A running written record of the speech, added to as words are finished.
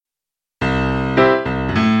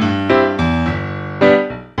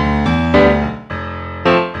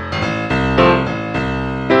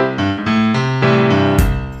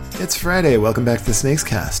Friday. Welcome back to the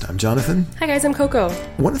SnakesCast. I'm Jonathan. Hi guys, I'm Coco.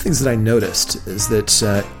 One of the things that I noticed is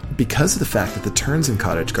that because of the fact that the turns in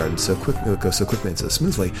Cottage Garden go so quickly and so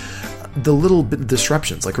smoothly, the little bit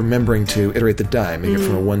disruptions, like remembering to iterate the die, make it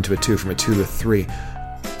from a 1 to a 2, from a 2 to a 3,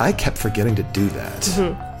 I kept forgetting to do that.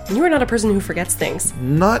 Mm-hmm. You are not a person who forgets things.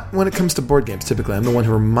 Not when it comes to board games, typically. I'm the one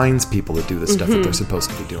who reminds people to do the stuff that they're supposed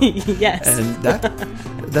to be doing. Yes. And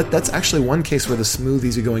that's actually one case where the smooth,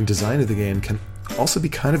 easygoing design of the game can also be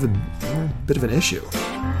kind of a bit of an issue.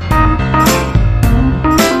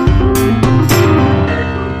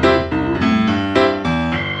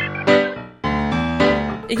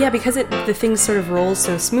 Yeah, because the things sort of roll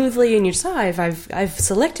so smoothly, and you just, I've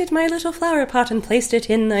selected my little flower pot and placed it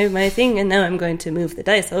in my thing, and now I'm going to move the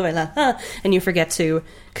dice, and you forget to,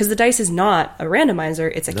 because the dice is not a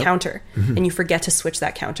randomizer, it's a counter, and you forget to switch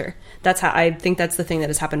that counter. That's how, I think that's the thing that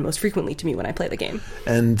has happened most frequently to me when I play the game.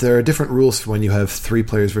 And there are different rules for when you have 3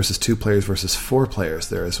 players versus 2 players versus 4 players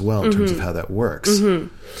there as well, in terms of how that works.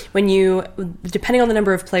 When you, depending on the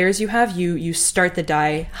number of players you have, you start the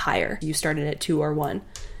die higher. You started at 2 or 1.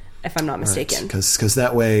 If I'm not mistaken. Because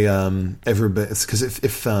that way, everybody. Because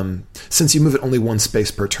if since you move it only one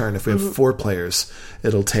space per turn, if we have 4 players,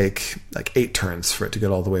 it'll take like 8 turns for it to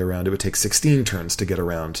get all the way around. It would take 16 turns to get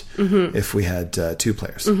around if we had 2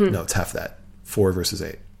 players. No, it's half that. 4 versus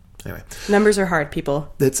 8. Anyway, numbers are hard,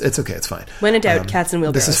 people. It's okay. It's fine. When in doubt, cats and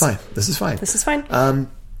wheelbarrows. This is fine.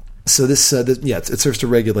 So it serves to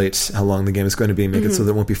regulate how long the game is going to be, make it so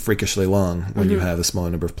that it won't be freakishly long when you have a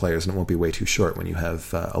smaller number of players, and it won't be way too short when you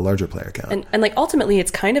have a larger player count. And like ultimately,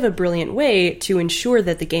 it's kind of a brilliant way to ensure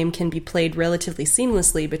that the game can be played relatively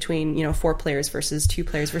seamlessly between 4 players versus 2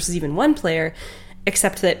 players versus even 1 player.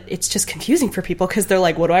 Except that it's just confusing for people because they're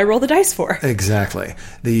like, "What do I roll the dice for?" Exactly.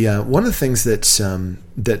 The one of the things that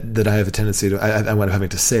that I have a tendency to I wind up having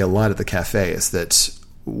to say a lot at the cafe is that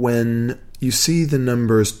when you see the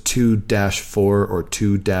numbers 2-4 or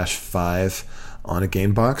 2-5 on a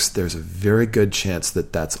game box, there's a very good chance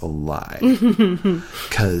that that's a lie.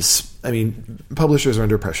 Because, publishers are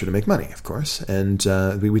under pressure to make money, of course. And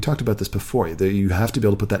we talked about this before. You have to be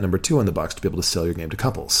able to put that number 2 on the box to be able to sell your game to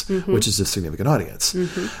couples, which is a significant audience.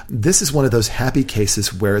 This is one of those happy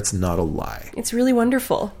cases where it's not a lie. It's really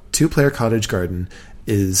wonderful. 2-player Cottage Garden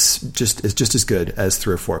is just as good as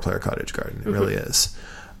 3 or 4-player Cottage Garden. It really is.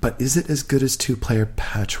 But is it as good as 2-player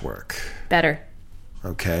Patchwork? Better.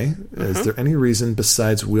 Okay. Is there any reason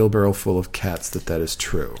besides Wheelbarrow Full of Cats that is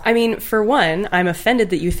true? For one, I'm offended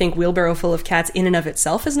that you think Wheelbarrow Full of Cats in and of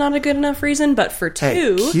itself is not a good enough reason, but for 2...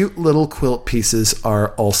 Hey, cute little quilt pieces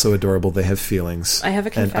are also adorable. They have feelings. I have a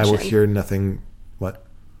confession. And I will hear nothing... What?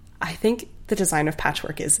 I think the design of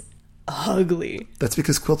Patchwork is ugly. That's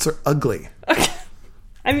because quilts are ugly. Okay.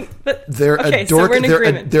 They're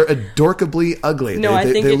adorkably ugly. No,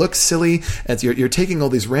 they look silly. As you're taking all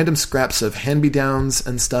these random scraps of hand-me-downs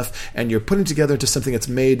and stuff, and you're putting together into something that's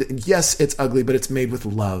made. Yes, it's ugly, but it's made with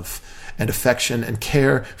love and affection and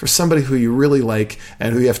care for somebody who you really like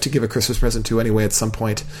and who you have to give a Christmas present to anyway at some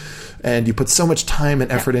point. And you put so much time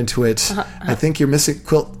and effort into it. I think you're missing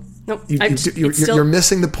quilt. Nope. You're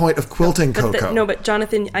missing the point of quilting, Coco. But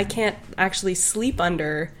Jonathan, I can't actually sleep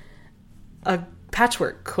under a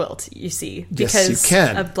patchwork quilt, you see, because yes, you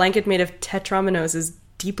can. A blanket made of tetrominoes is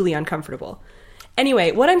deeply uncomfortable.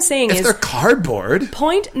 Anyway, what I'm saying is... If they're cardboard...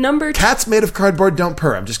 Point number... Cats made of cardboard don't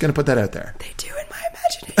purr. I'm just going to put that out there. They do in my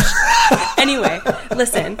imagination. Anyway,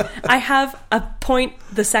 listen, I have a point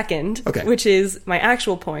the second, which is my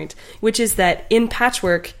actual point, which is that in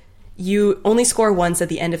Patchwork... you only score once at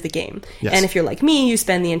the end of the game. Yes. And if you're like me, you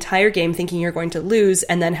spend the entire game thinking you're going to lose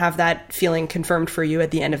and then have that feeling confirmed for you at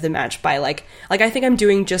the end of the match by like I think I'm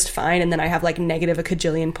doing just fine, and then I have negative a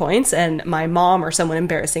cajillion points, and my mom or someone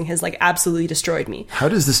embarrassing has absolutely destroyed me. How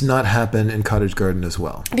does this not happen in Cottage Garden as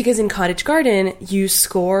well? Because in Cottage Garden, you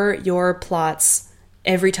score your plots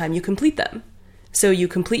every time you complete them. So you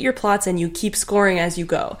complete your plots and you keep scoring as you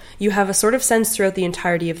go. You have a sort of sense throughout the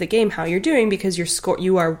entirety of the game how you're doing because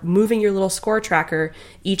you are moving your little score tracker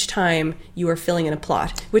each time you are filling in a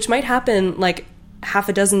plot, which might happen half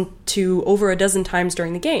a dozen to over a dozen times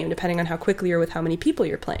during the game, depending on how quickly or with how many people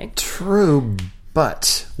you're playing. True,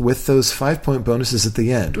 but with those 5-point bonuses at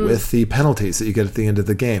the end, with the penalties that you get at the end of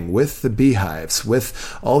the game, with the beehives,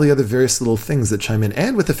 with all the other various little things that chime in,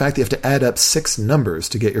 and with the fact that you have to add up 6 numbers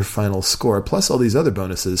to get your final score, plus all these other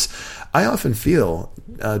bonuses, I often feel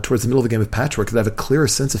towards the middle of the game of Patchwork that I have a clearer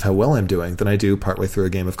sense of how well I'm doing than I do partway through a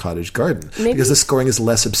game of Cottage Garden. Because the scoring is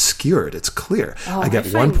less obscured. It's clear. I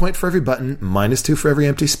get 1 point for every button, -2 for every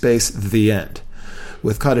empty space, the end.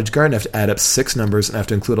 With Cottage Garden, I have to add up 6 numbers and I have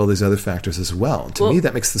to include all these other factors as well. To me,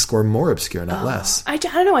 that makes the score more obscure, not less. I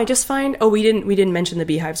don't know. I just find we didn't mention the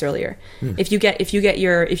beehives earlier. If you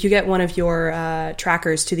get one of your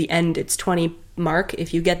trackers to the end, it's 20 mark.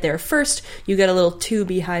 If you get there first, you get a little 2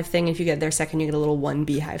 beehive thing. If you get there second, you get a little 1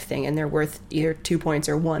 beehive thing, and they're worth either 2 points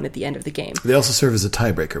or 1 at the end of the game. They also serve as a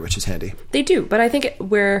tiebreaker, which is handy. They do, but I think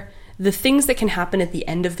where the things that can happen at the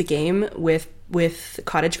end of the game with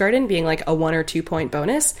Cottage Garden being like a 1 or 2 point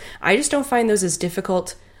bonus, I just don't find those as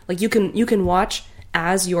difficult. Like you can watch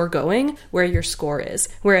as you're going where your score is.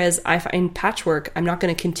 Whereas I find Patchwork, I'm not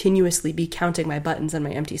going to continuously be counting my buttons and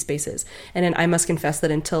my empty spaces. And then I must confess that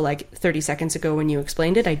until like 30 seconds ago when you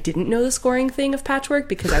explained it, I didn't know the scoring thing of Patchwork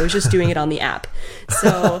because I was just doing it on the app.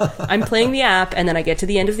 So I'm playing the app and then I get to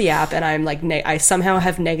the end of the app and I'm like, I somehow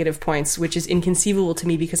have negative points, which is inconceivable to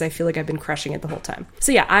me because I feel like I've been crushing it the whole time.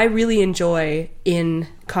 So yeah, I really enjoy in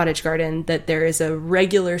Cottage Garden that there is a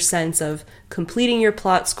regular sense of completing your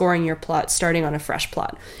plot, scoring your plot, starting on a fresh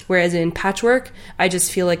plot. Whereas in Patchwork, I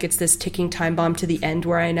just feel like it's this ticking time bomb to the end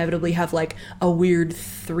where I inevitably have like a weird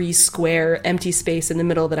 3 square empty space in the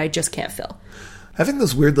middle that I just can't fill. Having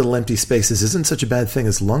those weird little empty spaces isn't such a bad thing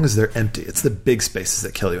as long as they're empty. It's the big spaces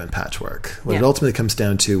that kill you in Patchwork. What it ultimately comes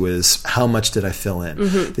down to is how much did I fill in?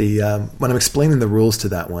 When I'm explaining the rules to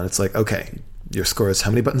that one, it's like, okay, your score is how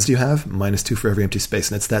many buttons do you have? -2 for every empty space,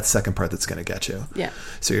 and it's that second part that's going to get you. Yeah.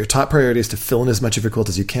 So your top priority is to fill in as much of your quilt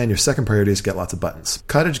as you can. Your second priority is to get lots of buttons.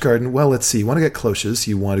 Cottage Garden, well, let's see. You want to get cloches.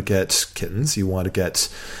 You want to get kittens. You want to get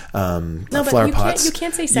flower pots. You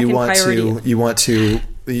can't say second priority. You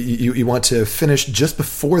want to finish just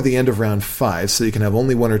before the end of round 5, so you can have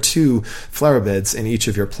only 1 or 2 flower beds in each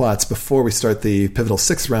of your plots before we start the pivotal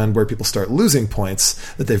 6th round where people start losing points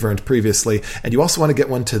that they've earned previously. And you also want to get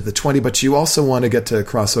one to the 20, but you also want to get to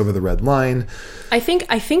cross over the red line. I think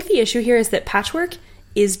the issue here is that Patchwork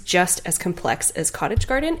is just as complex as Cottage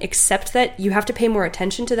Garden, except that you have to pay more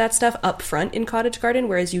attention to that stuff up front in Cottage Garden,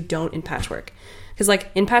 whereas you don't in Patchwork. Because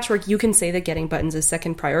like in Patchwork, you can say that getting buttons is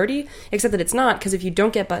second priority, except that it's not, because if you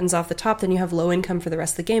don't get buttons off the top, then you have low income for the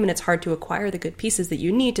rest of the game, and it's hard to acquire the good pieces that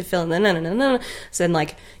you need to fill in. So then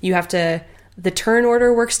like you have to... The turn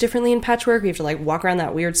order works differently in Patchwork. You have to like walk around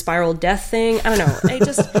that weird spiral death thing. I don't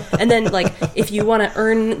know. And then like if you want to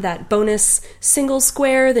earn that bonus single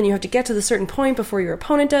square, then you have to get to the certain point before your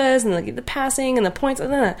opponent does, and like the passing and the points.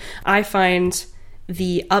 I find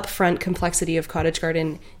the upfront complexity of Cottage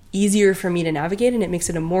Garden easier for me to navigate, and it makes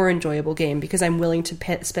it a more enjoyable game because I'm willing to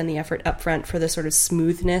spend the effort upfront for the sort of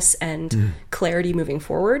smoothness and clarity moving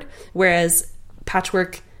forward. Whereas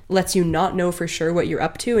Patchwork lets you not know for sure what you're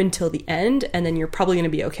up to until the end, and then you're probably going to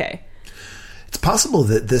be okay. It's possible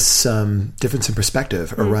that this difference in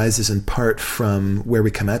perspective arises in part from where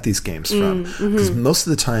we come at these games from. Because most of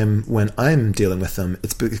the time when I'm dealing with them,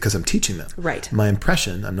 it's because I'm teaching them. Right. My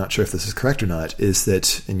impression, I'm not sure if this is correct or not, is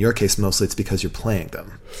that in your case, mostly it's because you're playing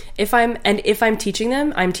them. If I'm teaching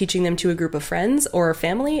them, I'm teaching them to a group of friends or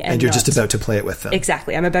family. And you're just about to play it with them.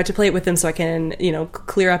 Exactly. I'm about to play it with them so I can,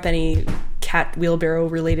 clear up any cat wheelbarrow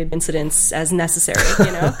related incidents as necessary,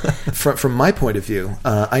 From my point of view,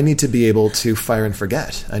 I need to be able to fire and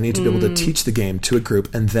forget. I need to be able to teach the game to a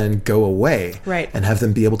group and then go away and have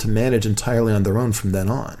them be able to manage entirely on their own from then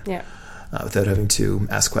on. Yeah. Without having to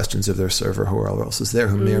ask questions of their server, whoever else is there,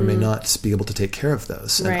 who may or may not be able to take care of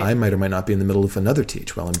those. And I might or might not be in the middle of another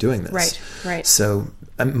teach while I'm doing this. Right. So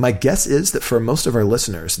my guess is that for most of our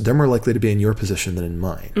listeners, they're more likely to be in your position than in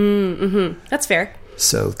mine. That's fair.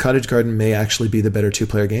 So Cottage Garden may actually be the better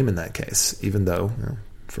 2-player game in that case, even though...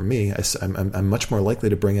 For me, I'm much more likely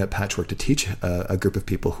to bring out Patchwork to teach a group of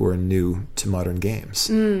people who are new to modern games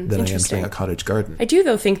than I am to bring out Cottage Garden. I do,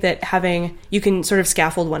 though, think that you can sort of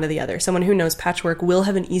scaffold one or the other. Someone who knows Patchwork will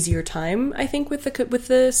have an easier time, I think, with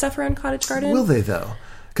the stuff around Cottage Garden. Will they, though?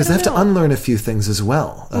 Because they have to unlearn a few things as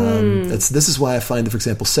well. This is why I find that, for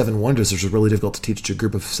example, Seven Wonders is really difficult to teach to a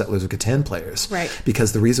group of Settlers of Catan players. Right.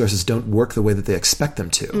 Because the resources don't work the way that they expect them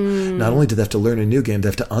to. Not only do they have to learn a new game, they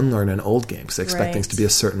have to unlearn an old game because they expect things to be a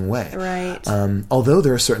certain way. Right. Although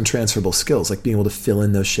there are certain transferable skills, like being able to fill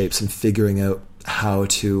in those shapes and figuring out how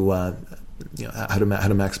to... how to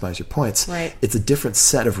maximize your points. Right. It's a different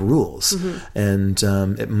set of rules, and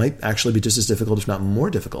it might actually be just as difficult, if not more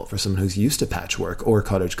difficult, for someone who's used to Patchwork or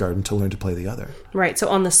Cottage Garden to learn to play the other. Right. So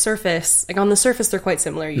on the surface, they're quite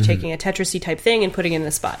similar. You're taking a Tetris-y type thing and putting it in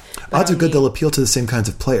the spot. Odds are good they'll appeal to the same kinds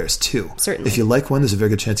of players too. Certainly. If you like one, there's a very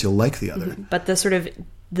good chance you'll like the other. But the sort of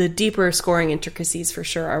the deeper scoring intricacies for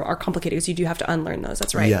sure are complicated because you do have to unlearn those.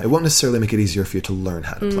 That's right. Yeah, it won't necessarily make it easier for you to learn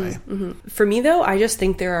how to play. For me, though, I just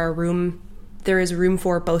think there there is room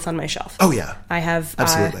for both on my shelf. Oh yeah, I have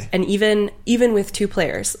absolutely, and even with 2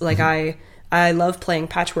 players, like I love playing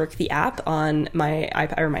Patchwork, the app, on my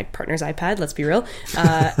iPad, or my partner's iPad, let's be real.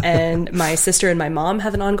 And my sister and my mom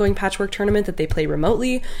have an ongoing Patchwork tournament that they play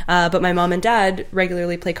remotely. But my mom and dad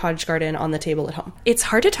regularly play Cottage Garden on the table at home. It's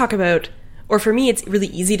hard to talk about, or for me, it's really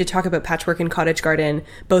easy to talk about Patchwork and Cottage Garden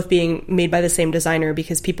both being made by the same designer,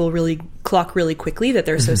 because people really clock really quickly that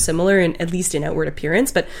they're so similar, at least in outward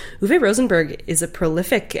appearance. But Uwe Rosenburg is a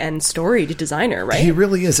prolific and storied designer, right? He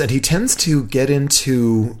really is. And he tends to get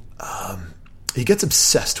into... he gets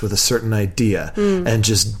obsessed with a certain idea and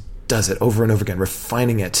just does it over and over again,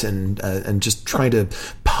 refining it and just trying to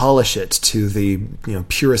polish it to the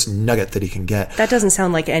purest nugget that he can get. That doesn't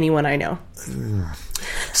sound like anyone I know.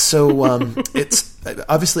 So it's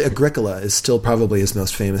obviously Agricola is still probably his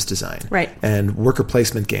most famous design, right? And worker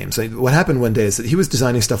placement games. What happened one day is that he was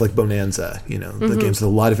designing stuff like Bonanza, the games with a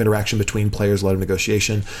lot of interaction between players, a lot of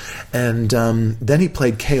negotiation, and then he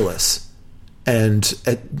played Caelus. And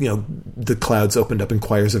the clouds opened up and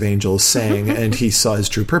choirs of angels sang, and he saw his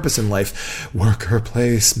true purpose in life: worker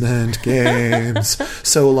placement games.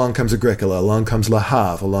 So along comes Agricola, along comes Le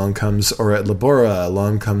Havre, along comes Oret Labora,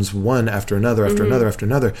 along comes one after another, after another, after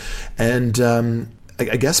another. And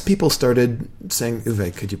I guess people started saying,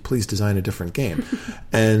 Uwe, could you please design a different game?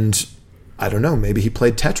 And I don't know, maybe he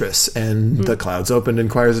played Tetris, and the clouds opened and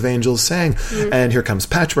choirs of angels sang, and here comes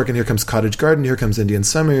Patchwork, and here comes Cottage Garden, here comes Indian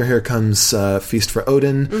Summer, here comes Feast for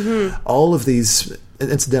Odin. All of these,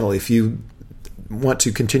 incidentally, if you want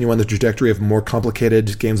to continue on the trajectory of more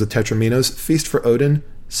complicated games with Tetraminos, Feast for Odin,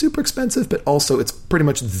 super expensive, but also it's pretty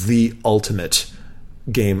much the ultimate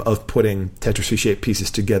game of putting Tetris-shaped pieces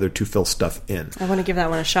together to fill stuff in. I want to give that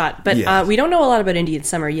one a shot, but we don't know a lot about Indian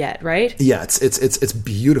Summer yet, right? Yeah, it's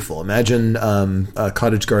beautiful. Imagine a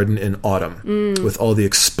Cottage Garden in autumn with all the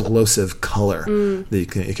explosive color that you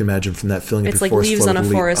can imagine from that filling up your forest floor. It's like leaves on a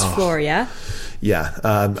forest floor, yeah? Yeah,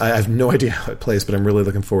 I have no idea how it plays, but I'm really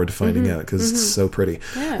looking forward to finding out because it's so pretty.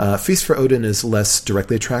 Yeah. Feast for Odin is less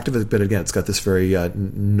directly attractive, but again, it's got this very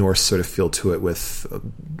Norse sort of feel to it with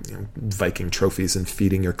Viking trophies and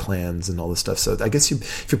feeding your clans and all this stuff. So I guess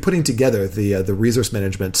if you're putting together the resource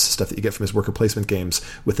management stuff that you get from his worker placement games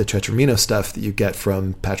with the Tetramino stuff that you get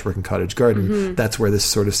from Patchwork and Cottage Garden, that's where this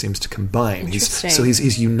sort of seems to combine.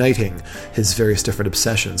 He's uniting his various different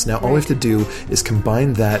obsessions. Now, all we have to do is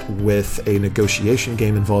combine that with a negotiation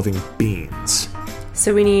game involving beans.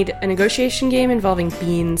 So we need a negotiation game involving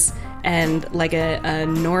beans and like a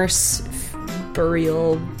Norse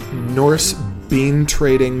burial... Norse bean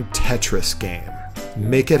trading Tetris game.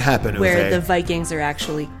 Make it happen, where Uwe. the Vikings are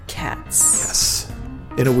actually cats. Yes.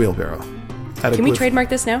 In a wheelbarrow. Can we trademark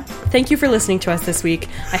this now? Thank you for listening to us this week.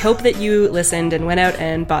 I hope that you listened and went out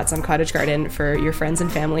and bought some Cottage Garden for your friends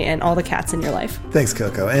and family and all the cats in your life. Thanks,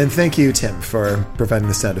 Coco. And thank you, Tim, for providing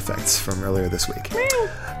the sound effects from earlier this week.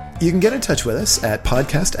 You can get in touch with us at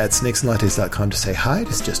podcast@snakesandlattes.com to say hi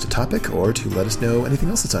to suggest a topic or to let us know anything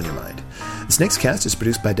else that's on your mind. The SnakesCast is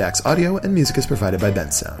produced by Dax Audio and music is provided by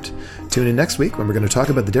Ben Sound. Tune in next week when we're going to talk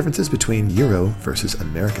about the differences between Euro versus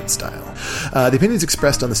American style. The opinions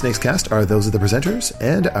expressed on the SnakesCast are those of the presenters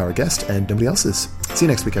and our guest and nobody else's. See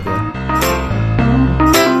you next week, everyone.